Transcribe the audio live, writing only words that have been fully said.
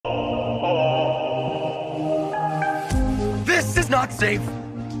not safe.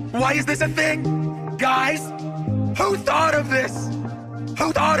 Why is this a thing? Guys, who thought of this?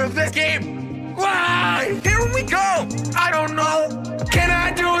 Who thought of this game? Why? Here we go! I don't know. Can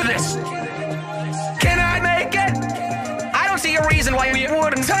I do this? Can I make it? I don't see a reason why we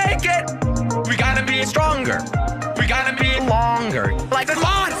wouldn't take it. We gotta be stronger. We gotta be longer. Like a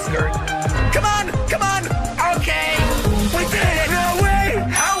monster. Come on, come on. Okay. We did it. No way.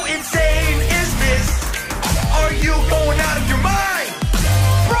 How insane is this? Are you going out of your mind?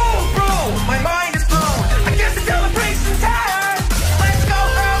 Bro, my mind is blown. I guess the celebration's time. Let's go.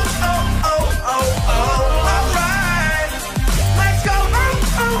 Oh, oh, oh, oh, oh. Alright. Let's go. Oh,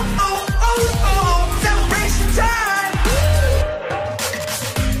 oh, oh, oh, oh. Celebration time.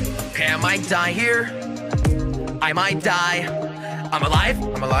 Okay, I might die here. I might die. I'm alive.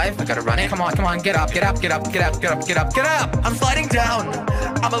 I'm alive. I gotta run it. Come on, come on. Get up, get up, get up, get up, get up, get up, get up. I'm sliding down.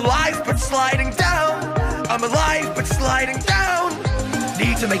 I'm alive, but sliding down. I'm alive, but sliding down.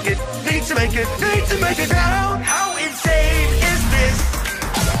 Need to make it, need to make it, need to make it down. How insane is this?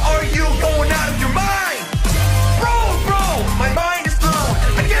 Are you going out of your mind? Bro, my mind is blown.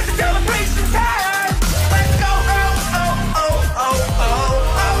 I guess the celebration's time. Let's go. Oh, oh, oh, oh,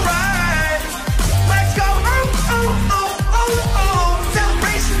 oh. Alright. Let's go. Oh, oh, oh, oh, oh.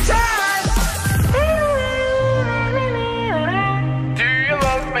 Celebration time. Do you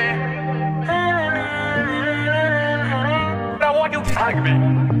love me? I want you to hug me.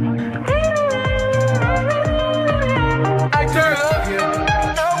 I do love you.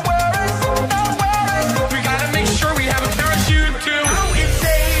 No worries, no worries. We gotta make sure we have a parachute too. How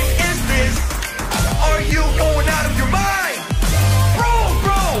insane is this? Are you going out of your mind? Bro,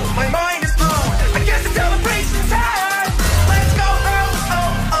 my mind is blown. I guess the celebration's time. Let's go. Oh,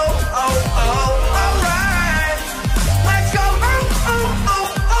 oh, oh, oh, oh. Alright. Let's go. Oh, oh, oh,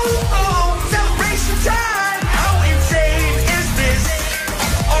 oh, oh. Celebration time. How insane is this?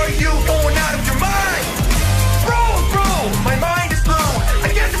 Are you going out of your mind? Bro, my mind is blown. I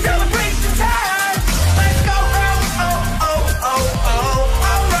guess the celebration's time. Let's go. Oh, oh, oh, oh, oh.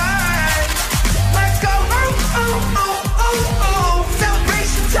 Alright. Let's go. Oh, oh, oh, oh, oh.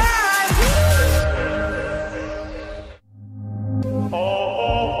 Celebration time.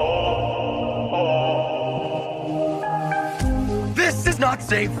 This is not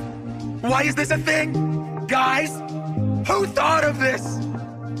safe. Why is this a thing? Guys, who thought of this?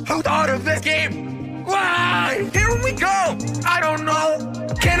 Who thought of this game? Why? Here we go! I don't know.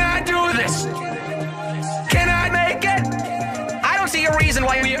 Can I do this? Can I make it? I don't see a reason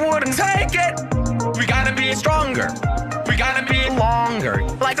why we wouldn't take it. We gotta be stronger. We gotta be longer.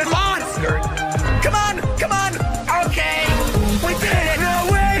 Like a monster. Come on, come on. Okay. We did it. No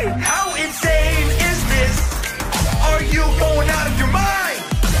way. How insane is this? Are you going out of your mind?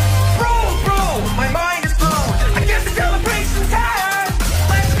 Bro, my mind is blown. I guess the celebration's time.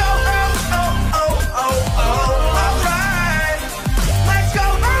 Let's go. Oh, oh, oh, oh, oh. Alright. Let's go.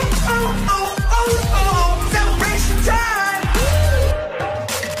 Oh, oh, oh, oh, oh. Celebration time.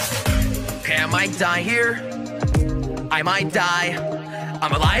 Okay, I might die here. I might die.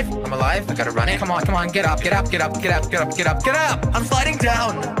 I'm alive. I'm alive. I gotta run it. Come on, come on. Get up, get up, get up, get up, get up, get up, get up. I'm sliding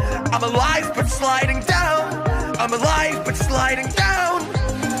down. I'm alive, but sliding down. I'm alive, but sliding down.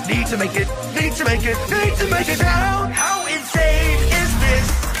 Need to make it, need to make it, need to make it down. How insane is this?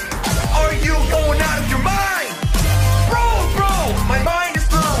 Are you going out of your mind? Bro, my mind is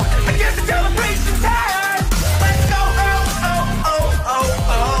blown. I guess the celebration's time. Let's go. Oh, oh, oh, oh,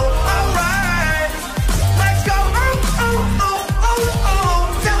 oh. Alright. Let's go. Oh, oh, oh, oh, oh.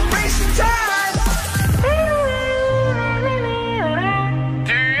 Celebration time.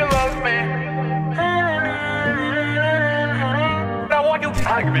 Do you love me? I want you to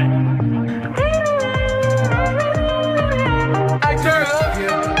hug me. I do love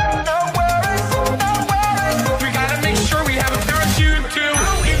you. No worries, no worries. We gotta make sure we have a parachute too.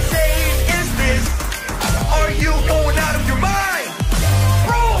 How insane is this? Are you going out of your mind?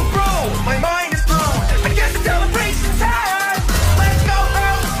 Bro, my mind is blown. I guess the celebration's time. Let's go.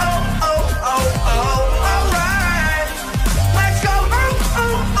 Oh, oh, oh, oh, oh. Alright. Let's go. Oh,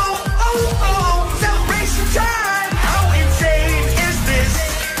 oh, oh, oh, oh. Celebration time. How insane is this?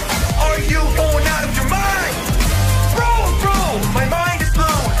 Are you going out of your mind? Bro, my mind is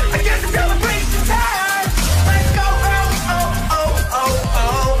blown. I guess the celebration's time. Let's go. Oh, oh, oh, oh,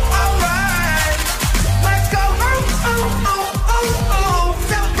 oh. Alright. Let's go. Oh, oh, oh, oh, oh.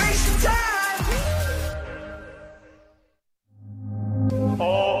 Celebration time.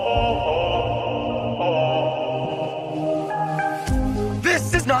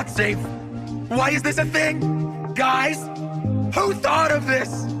 This is not safe. Why is this a thing? Guys, who thought of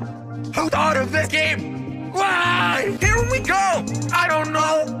this? Who thought of this game? Why? here we go. I don't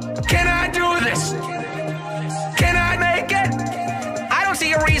know. Can I do this? Can I make it? I don't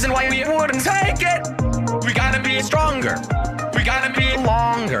see a reason why we wouldn't take it. We gotta be stronger. We gotta be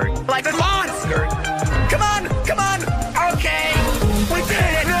longer. Like a monster. Come on, come on. Okay, we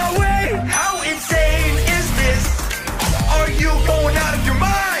did it. No way. How insane is this? Are you going out of your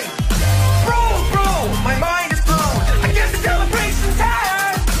mind? Bro, my mind is blown. I guess the celebration's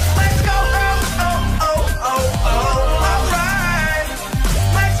time. Let's go. Alright.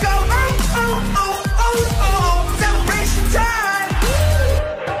 Let's go. Celebration time.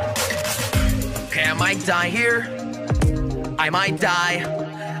 Okay, I might die here. I might die.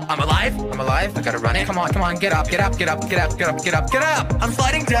 I'm alive. I gotta run it. Come on, get up. I'm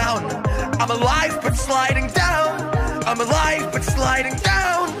sliding down. I'm alive, but sliding down. I'm alive, but sliding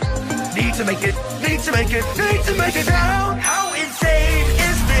down. Need to make it down. How insane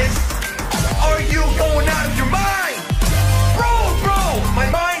is this? Are you going out of your mind? Bro, my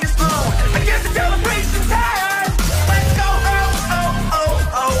mind is blown. I guess the celebration's time. Let's go.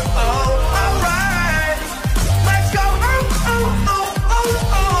 Alright. Let's go.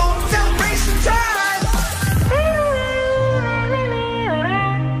 Celebration time.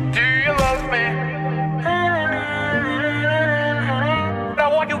 Do you love me? Now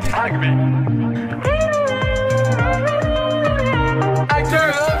why you tag me? I do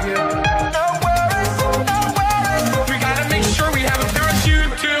love you. No worries. We gotta make sure we have a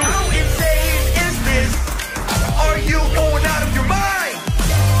parachute too. How insane is this? Are you going out of your mind?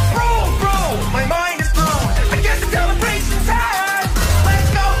 Bro, my mind is blown. I guess the celebration's time. Let's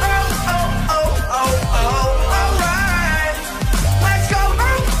go. Alright. Let's go.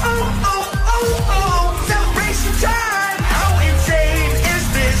 Celebration time. How insane is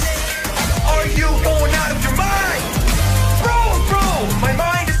this? Are you going out of your mind? Bro, my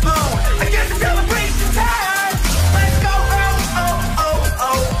mind is blown. I guess the celebration's time. Let's go.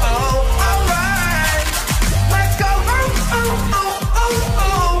 Alright. Let's go.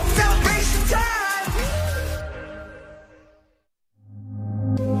 Celebration time.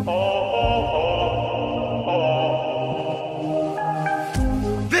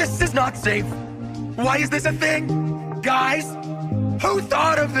 This is not safe. Why is this a thing? Guys, who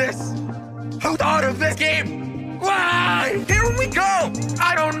thought of this? Who thought of this game? Why? Here we go.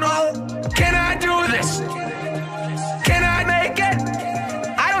 I don't know. Can I do this? Can I make it?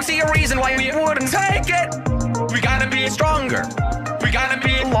 I don't see a reason why we wouldn't take it. We gotta be stronger. We gotta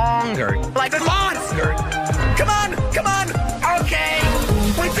be longer. Like a monster. Come on. Okay,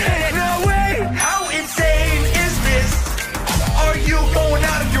 we did it. No way. How insane is this? Are you going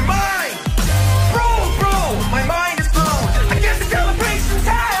out of your mind? Bro, my mind is blown. I guess the celebration's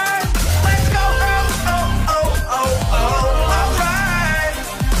time. Let's go. Alright.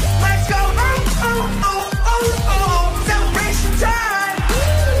 Let's go. Celebration time.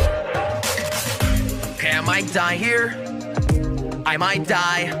 Okay, I might die here. I might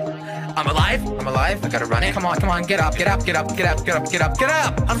die. I'm alive. I gotta run it. Come on, get up.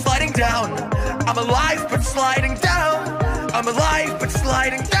 I'm sliding down. I'm alive, but sliding down. I'm alive, but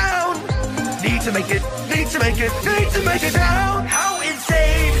sliding down. Need to make it down. How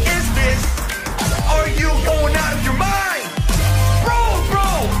insane is this? Are you going out of your mind?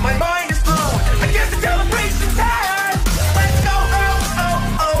 Bro, my mind is blown. I guess the celebration's time. Let's go.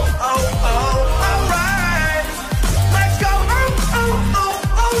 Alright. Let's go.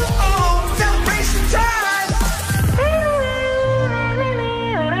 Celebration time.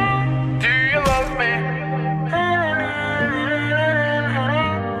 Do you love me?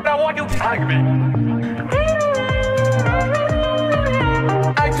 Now why you tag me?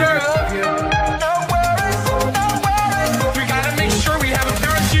 I do love you. No worries. We gotta make sure we have a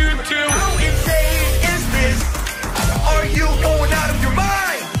parachute too. How insane is this? Are you going out of your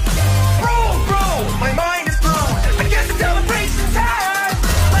mind? Bro, my mind is blown. I guess the celebration's time.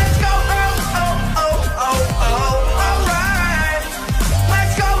 Let's go. Alright.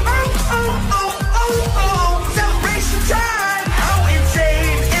 Let's go. Celebration time. How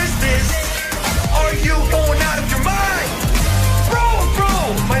insane is this? Are you going out of your mind? Bro,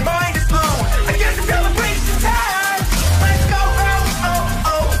 my mind is blown. I guess the celebration's time. Let's go.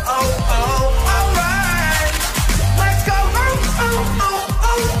 Alright. Let's go.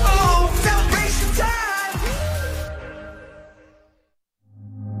 Celebration time.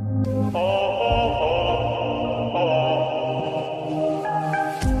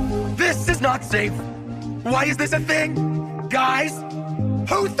 This is not safe. Why is this a thing? Guys,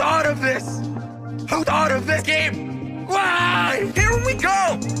 who thought of this? Who thought of this game? Why? Here we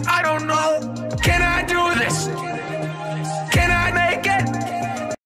go. I don't know. Can I do this? Can I make it?